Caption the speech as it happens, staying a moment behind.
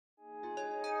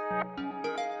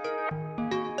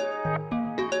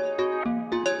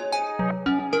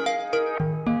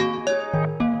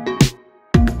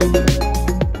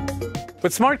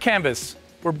With Smart Canvas,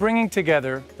 we're bringing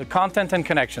together the content and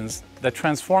connections that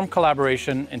transform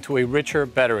collaboration into a richer,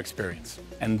 better experience.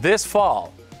 And this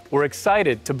fall, we're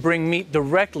excited to bring Meet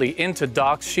directly into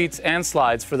docs, sheets, and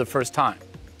slides for the first time.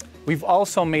 We've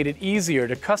also made it easier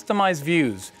to customize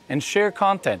views and share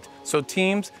content so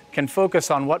teams can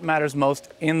focus on what matters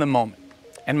most in the moment.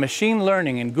 And machine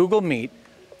learning in Google Meet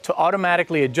to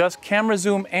automatically adjust camera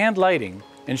zoom and lighting,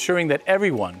 ensuring that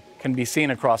everyone can be seen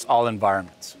across all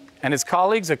environments. And his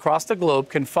colleagues across the globe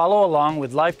can follow along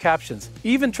with live captions,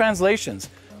 even translations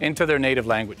into their native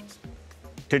languages.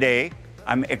 Today,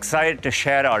 I'm excited to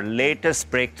share our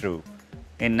latest breakthrough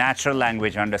in natural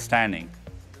language understanding,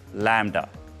 Lambda.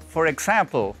 For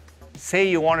example, say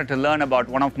you wanted to learn about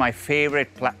one of my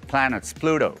favorite planets,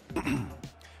 Pluto.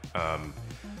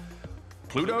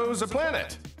 Pluto's a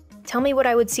planet. Tell me what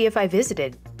I would see if I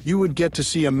visited. You would get to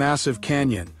see a massive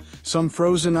canyon, some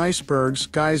frozen icebergs,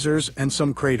 geysers, and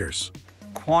some craters.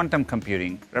 Quantum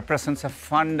computing represents a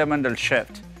fundamental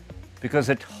shift because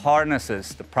it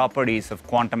harnesses the properties of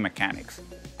quantum mechanics.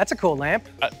 That's a cool lamp.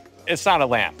 It's not a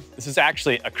lamp. This is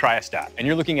actually a cryostat, and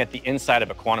you're looking at the inside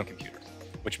of a quantum computer,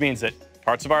 which means that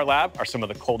parts of our lab are some of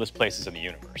the coldest places in the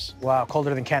universe. Wow,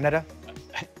 colder than Canada?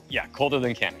 Yeah, colder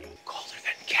than Canada. Colder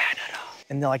than Canada.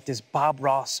 And they're like this Bob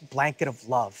Ross blanket of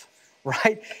love,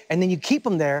 right? And then you keep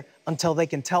them there until they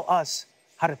can tell us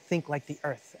how to think like the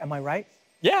Earth. Am I right?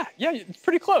 Yeah, it's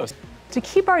pretty close. To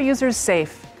keep our users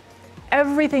safe,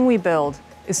 everything we build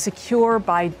is secure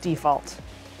by default.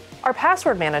 Our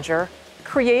password manager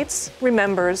creates,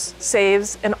 remembers,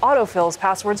 saves, and autofills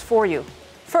passwords for you.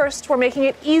 First, we're making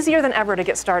it easier than ever to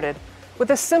get started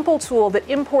with a simple tool that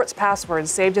imports passwords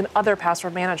saved in other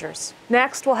password managers.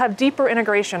 Next, we'll have deeper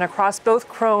integration across both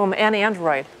Chrome and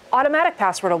Android. Automatic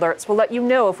password alerts will let you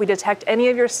know if we detect any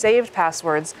of your saved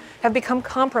passwords have become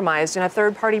compromised in a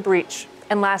third-party breach.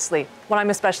 And lastly, what I'm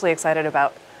especially excited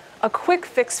about, a quick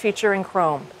fix feature in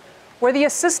Chrome, where the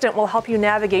assistant will help you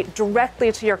navigate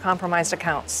directly to your compromised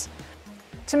accounts.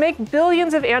 To make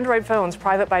billions of Android phones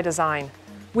private by design,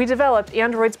 we developed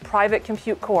Android's Private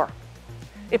Compute Core.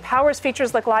 It powers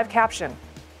features like live caption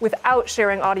without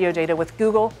sharing audio data with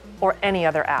Google or any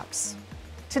other apps.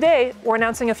 Today, we're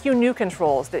announcing a few new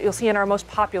controls that you'll see in our most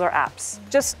popular apps.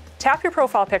 Just tap your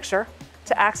profile picture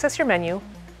to access your menu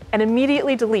and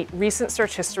immediately delete recent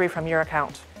search history from your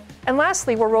account. And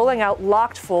lastly, we're rolling out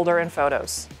Locked Folder in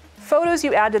Photos. Photos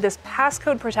you add to this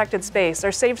passcode-protected space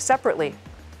are saved separately,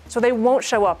 so they won't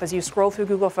show up as you scroll through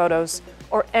Google Photos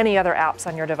or any other apps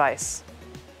on your device.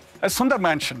 As Sundar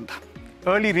mentioned,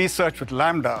 early research with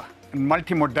Lambda and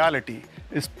multimodality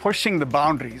is pushing the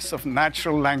boundaries of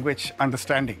natural language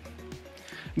understanding.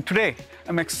 And today,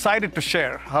 I'm excited to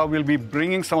share how we'll be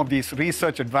bringing some of these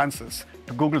research advances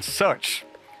to Google Search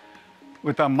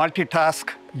with our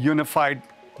multitask unified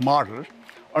model,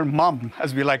 or MUM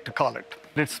as we like to call it.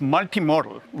 It's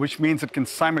multimodal, which means it can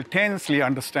simultaneously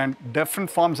understand different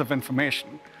forms of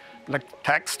information like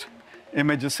text,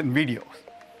 images, and videos.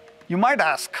 You might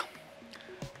ask,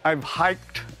 I've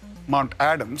hiked Mount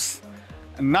Adams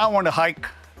and now want to hike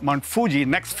Mount Fuji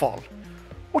next fall.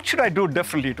 What should I do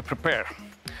differently to prepare?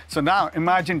 So now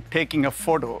imagine taking a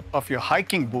photo of your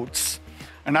hiking boots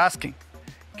and asking,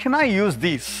 can I use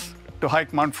these to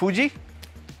hike Mount Fuji?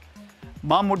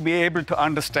 MUM would be able to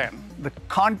understand the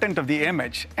content of the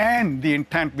image and the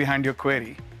intent behind your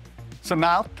query. So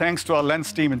now, thanks to our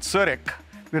Lens team in Zurich,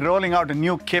 we're rolling out a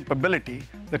new capability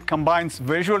that combines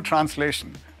visual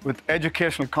translation with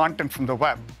educational content from the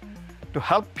web to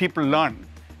help people learn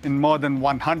in more than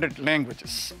 100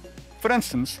 languages. For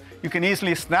instance, you can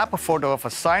easily snap a photo of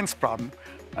a science problem,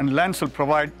 and Lens will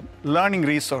provide learning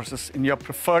resources in your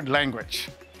preferred language.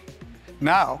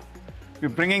 Now, we're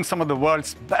bringing some of the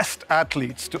world's best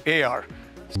athletes to AR.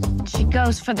 She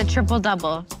goes for the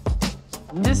triple-double.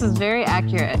 This is very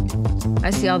accurate. I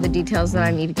see all the details that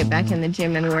I need to get back in the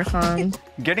gym and work on.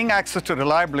 Getting access to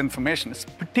reliable information is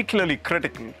particularly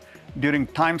critical during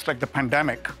times like the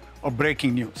pandemic or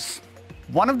breaking news.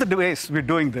 One of the ways we're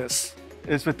doing this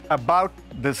is with About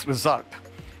This Result,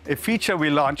 a feature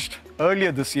we launched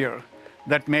earlier this year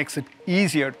that makes it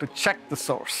easier to check the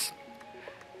source.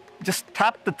 Just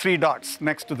tap the 3 dots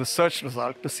next to the search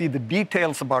result to see the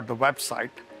details about the website,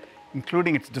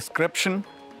 including its description,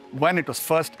 when it was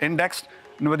first indexed,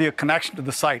 and whether your connection to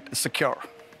the site is secure.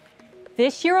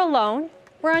 This year alone,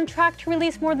 we're on track to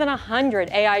release more than 100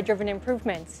 AI-driven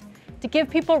improvements to give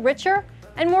people richer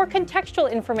and more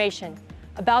contextual information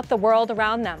about the world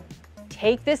around them.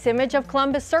 Take this image of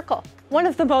Columbus Circle, one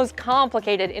of the most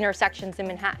complicated intersections in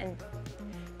Manhattan.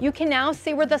 You can now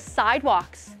see where the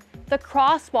sidewalks, the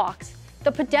crosswalks,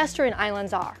 the pedestrian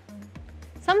islands are.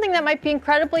 Something that might be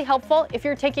incredibly helpful if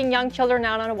you're taking young children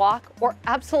out on a walk, or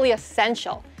absolutely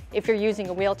essential if you're using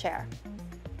a wheelchair.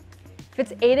 If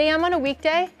it's 8 a.m. on a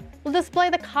weekday, we'll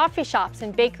display the coffee shops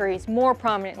and bakeries more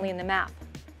prominently in the map.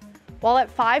 While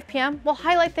at 5 p.m., we'll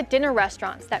highlight the dinner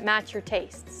restaurants that match your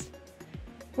tastes.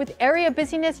 With area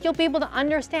busyness, you'll be able to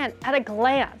understand at a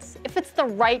glance if it's the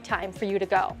right time for you to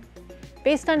go,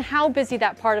 based on how busy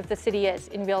that part of the city is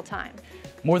in real time.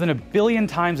 More than 1 billion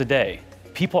times a day,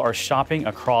 people are shopping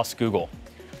across Google.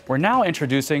 We're now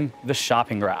introducing the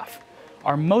shopping graph,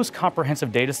 our most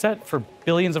comprehensive data set for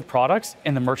billions of products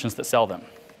and the merchants that sell them.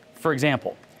 For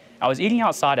example, I was eating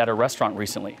outside at a restaurant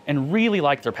recently and really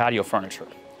liked their patio furniture.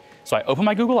 So I opened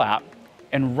my Google app,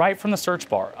 and right from the search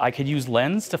bar, I could use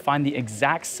Lens to find the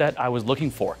exact set I was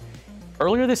looking for.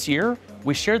 Earlier this year,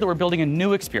 we shared that we're building a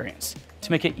new experience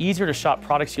to make it easier to shop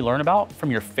products you learn about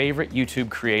from your favorite YouTube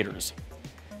creators.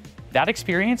 That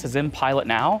experience is in pilot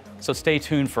now, so stay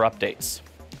tuned for updates.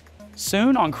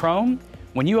 Soon on Chrome,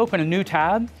 when you open a new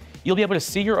tab, you'll be able to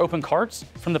see your open carts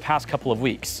from the past couple of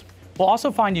weeks. We'll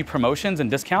also find you promotions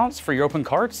and discounts for your open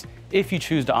carts if you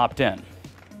choose to opt in.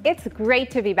 It's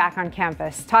great to be back on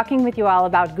campus, talking with you all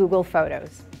about Google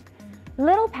Photos.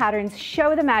 Little patterns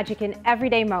show the magic in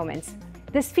everyday moments.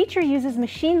 This feature uses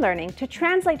machine learning to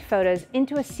translate photos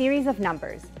into a series of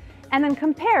numbers, and then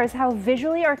compares how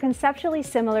visually or conceptually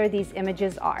similar these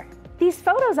images are. These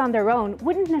photos on their own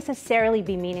wouldn't necessarily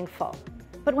be meaningful,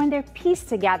 but when they're pieced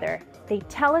together, they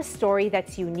tell a story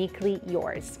that's uniquely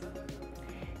yours.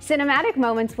 Cinematic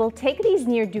Moments will take these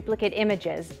near-duplicate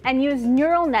images and use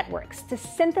neural networks to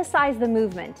synthesize the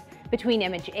movement between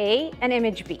image A and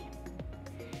image B.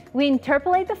 We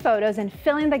interpolate the photos and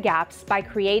fill in the gaps by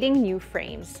creating new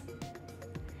frames.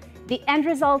 The end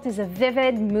result is a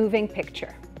vivid, moving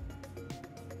picture.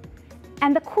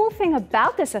 And the cool thing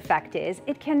about this effect is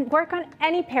it can work on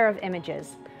any pair of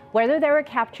images, whether they were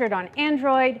captured on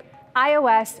Android,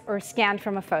 iOS, or scanned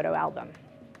from a photo album.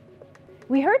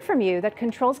 We heard from you that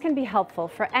controls can be helpful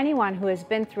for anyone who has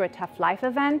been through a tough life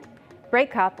event,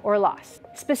 breakup, or loss.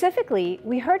 Specifically,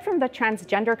 we heard from the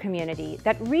transgender community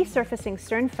that resurfacing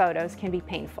certain photos can be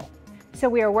painful. So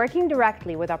we are working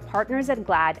directly with our partners at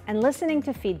GLAAD and listening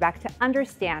to feedback to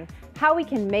understand how we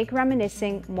can make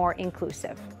reminiscing more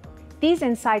inclusive. These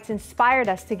insights inspired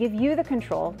us to give you the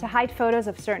control to hide photos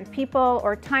of certain people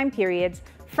or time periods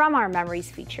from our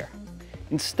Memories feature.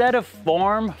 Instead of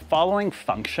form following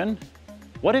function,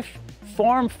 what if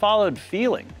form followed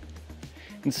feeling?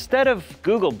 Instead of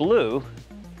Google Blue,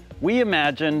 we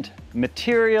imagined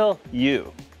Material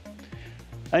You,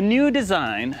 a new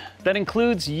design that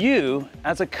includes you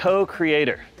as a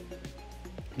co-creator,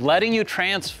 letting you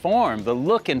transform the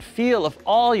look and feel of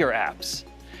all your apps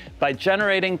by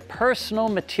generating personal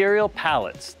material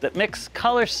palettes that mix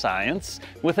color science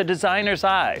with a designer's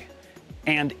eye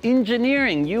and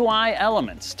engineering UI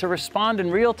elements to respond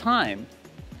in real time.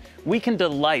 We can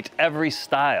delight every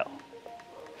style.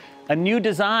 A new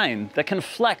design that can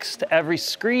flex to every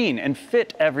screen and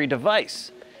fit every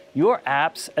device. Your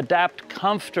apps adapt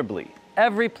comfortably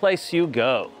every place you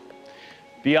go.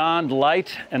 Beyond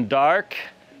light and dark,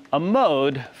 a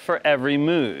mode for every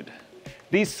mood.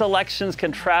 These selections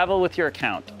can travel with your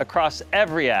account across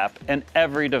every app and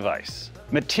every device.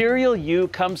 Material You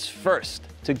comes first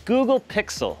to Google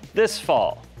Pixel this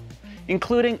fall,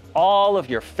 including all of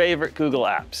your favorite Google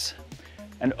apps.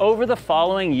 And over the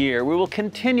following year, we will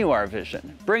continue our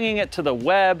vision, bringing it to the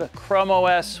web, Chrome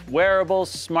OS,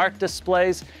 wearables, smart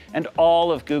displays, and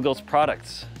all of Google's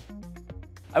products.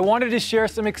 I wanted to share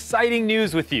some exciting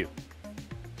news with you.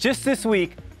 Just this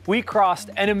week, we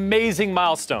crossed an amazing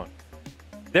milestone.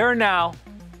 There are now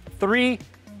 3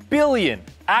 billion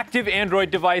active Android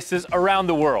devices around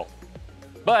the world.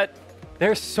 But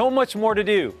there's so much more to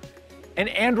do. And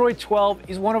Android 12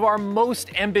 is one of our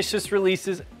most ambitious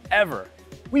releases ever.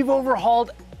 We've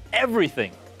overhauled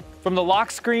everything, from the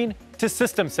lock screen to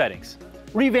system settings,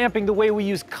 revamping the way we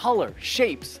use color,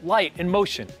 shapes, light, and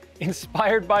motion,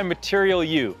 inspired by Material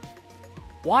You.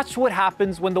 Watch what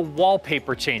happens when the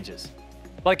wallpaper changes.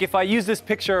 Like if I use this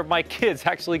picture of my kids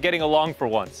actually getting along for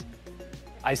once.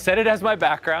 I set it as my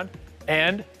background,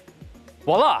 and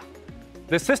voila!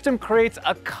 The system creates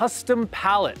a custom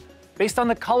palette based on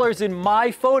the colors in my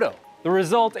photo. The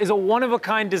result is a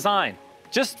one-of-a-kind design,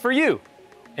 just for you.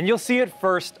 And you'll see it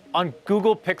first on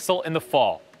Google Pixel in the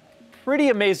fall. Pretty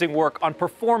amazing work on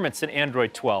performance in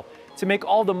Android 12 to make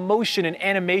all the motion and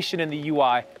animation in the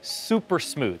UI super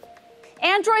smooth.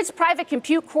 Android's private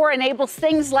compute core enables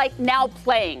things like Now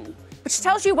Playing, which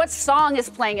tells you what song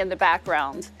is playing in the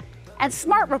background, and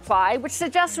Smart Reply, which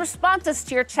suggests responses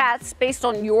to your chats based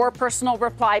on your personal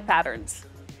reply patterns.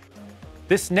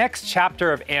 This next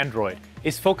chapter of Android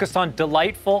is focused on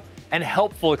delightful and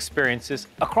helpful experiences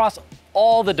across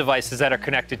all the devices that are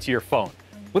connected to your phone.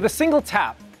 With a single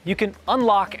tap, you can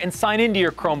unlock and sign into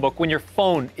your Chromebook when your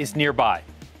phone is nearby.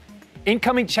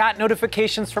 Incoming chat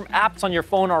notifications from apps on your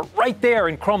phone are right there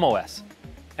in Chrome OS.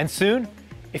 And soon,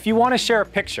 if you want to share a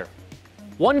picture,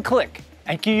 one click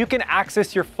and you can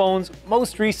access your phone's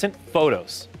most recent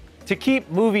photos. To keep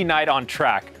movie night on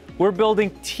track, we're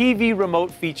building TV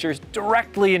remote features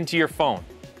directly into your phone.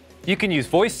 You can use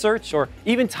voice search or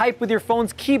even type with your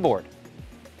phone's keyboard.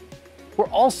 We're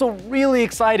also really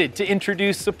excited to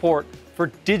introduce support for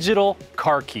digital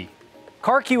car key.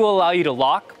 Car key will allow you to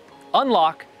lock,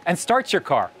 unlock, and start your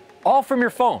car, all from your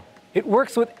phone. It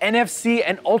works with NFC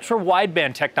and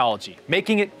ultra-wideband technology,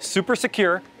 making it super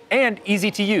secure and easy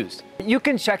to use. You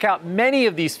can check out many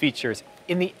of these features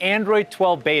in the Android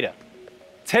 12 beta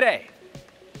today.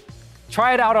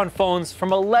 Try it out on phones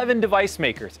from 11 device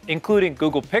makers, including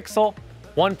Google Pixel,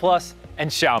 OnePlus, and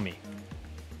Xiaomi.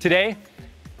 Today,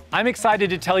 I'm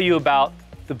excited to tell you about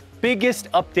the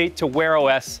biggest update to Wear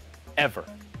OS ever.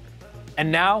 And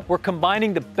now we're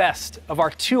combining the best of our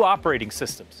two operating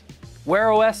systems,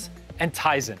 Wear OS and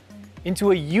Tizen,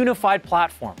 into a unified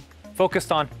platform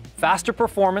focused on faster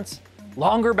performance,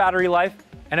 longer battery life,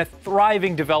 and a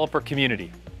thriving developer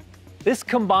community. This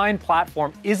combined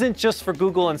platform isn't just for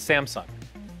Google and Samsung.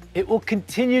 It will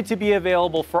continue to be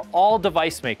available for all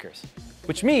device makers,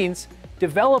 which means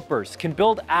developers can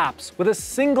build apps with a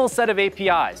single set of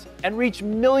APIs and reach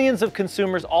millions of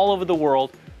consumers all over the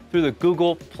world through the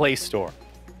Google Play Store.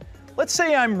 Let's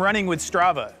say I'm running with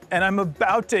Strava and I'm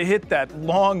about to hit that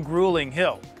long, grueling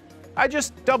hill. I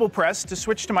just double press to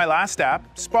switch to my last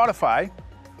app, Spotify,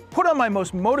 put on my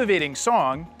most motivating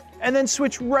song, and then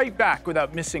switch right back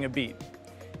without missing a beat.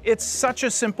 It's such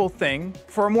a simple thing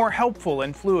for a more helpful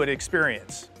and fluid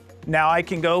experience. Now I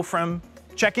can go from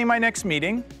checking my next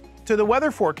meeting to the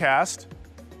weather forecast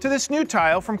to this new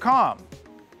tile from Calm,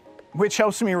 which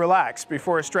helps me relax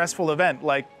before a stressful event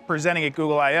like presenting at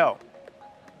Google I/O.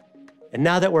 And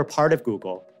now that we're part of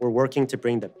Google, we're working to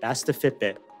bring the best of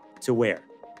Fitbit to Wear.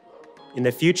 In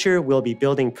the future, we'll be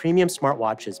building premium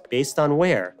smartwatches based on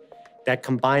Wear that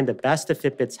combine the best of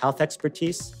Fitbit's health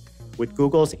expertise with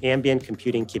Google's ambient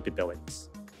computing capabilities.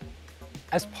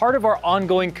 As part of our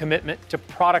ongoing commitment to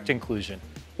product inclusion,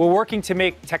 we're working to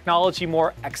make technology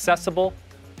more accessible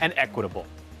and equitable.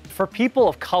 For people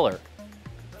of color,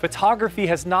 photography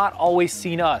has not always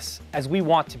seen us as we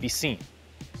want to be seen.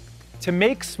 To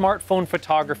make smartphone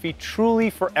photography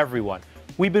truly for everyone,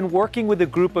 we've been working with a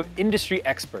group of industry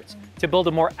experts to build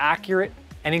a more accurate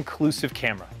and inclusive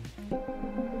camera.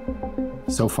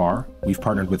 So far, we've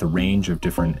partnered with a range of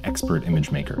different expert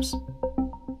image makers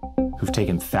who've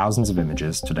taken thousands of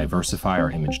images to diversify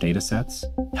our image datasets,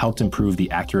 helped improve the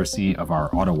accuracy of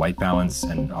our auto white balance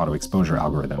and auto exposure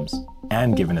algorithms,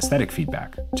 and given aesthetic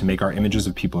feedback to make our images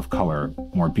of people of color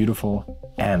more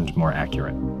beautiful and more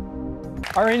accurate.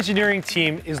 Our engineering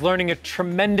team is learning a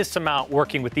tremendous amount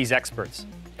working with these experts,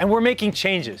 and we're making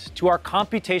changes to our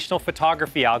computational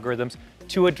photography algorithms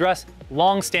to address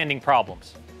long-standing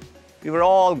problems. We were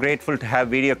all grateful to have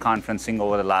video conferencing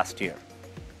over the last year.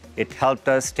 It helped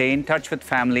us stay in touch with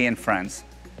family and friends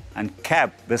and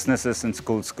kept businesses and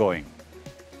schools going.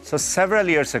 So several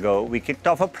years ago, we kicked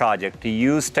off a project to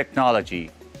use technology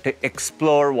to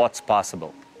explore what's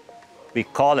possible. We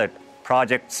call it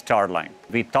Project Starline.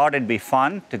 We thought it'd be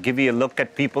fun to give you a look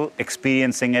at people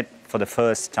experiencing it for the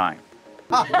first time.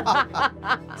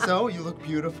 So, you look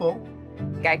beautiful.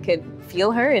 I could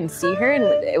feel her and see her, and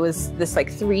it was this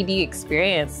like 3D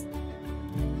experience.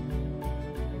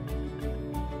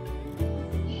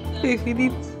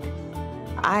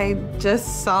 I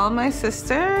just saw my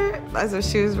sister as if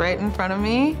she was right in front of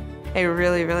me. It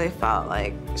really, really felt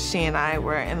like she and I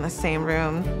were in the same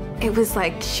room. It was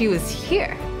like she was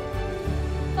here.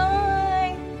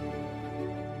 Hi.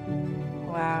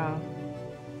 Wow.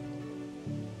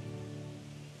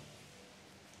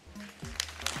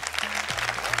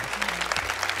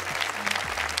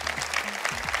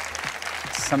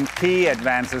 Some key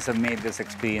advances have made this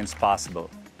experience possible.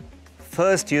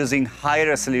 First, using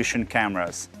high-resolution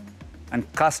cameras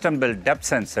and custom-built depth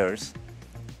sensors,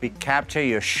 we capture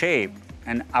your shape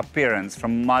and appearance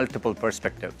from multiple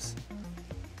perspectives,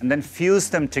 and then fuse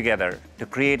them together to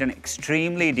create an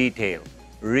extremely detailed,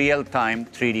 real-time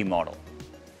 3D model.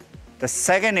 The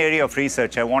second area of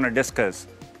research I want to discuss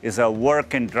is our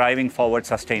work in driving forward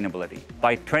sustainability.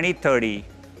 By 2030,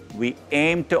 we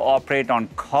aim to operate on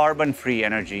carbon-free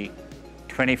energy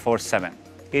 24/7.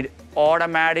 It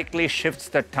automatically shifts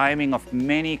the timing of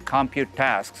many compute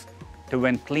tasks to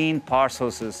when clean power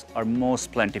sources are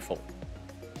most plentiful.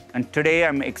 And today,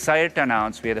 I'm excited to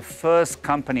announce we are the first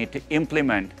company to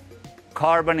implement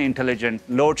carbon-intelligent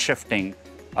load shifting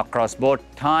across both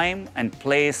time and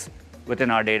place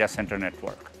within our data center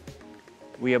network.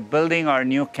 We are building our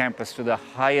new campus to the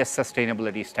highest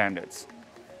sustainability standards.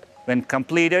 When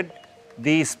completed,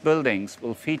 these buildings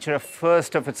will feature a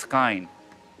first-of-its-kind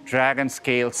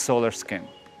Dragon-scale solar skin,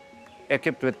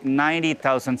 equipped with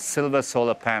 90,000 silver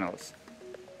solar panels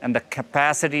and the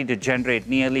capacity to generate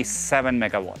nearly 7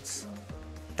 megawatts.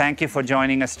 Thank you for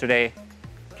joining us today.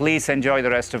 Please enjoy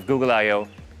the rest of Google I/O.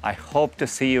 I hope to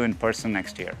see you in person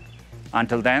next year.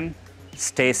 Until then,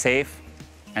 stay safe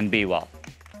and be well.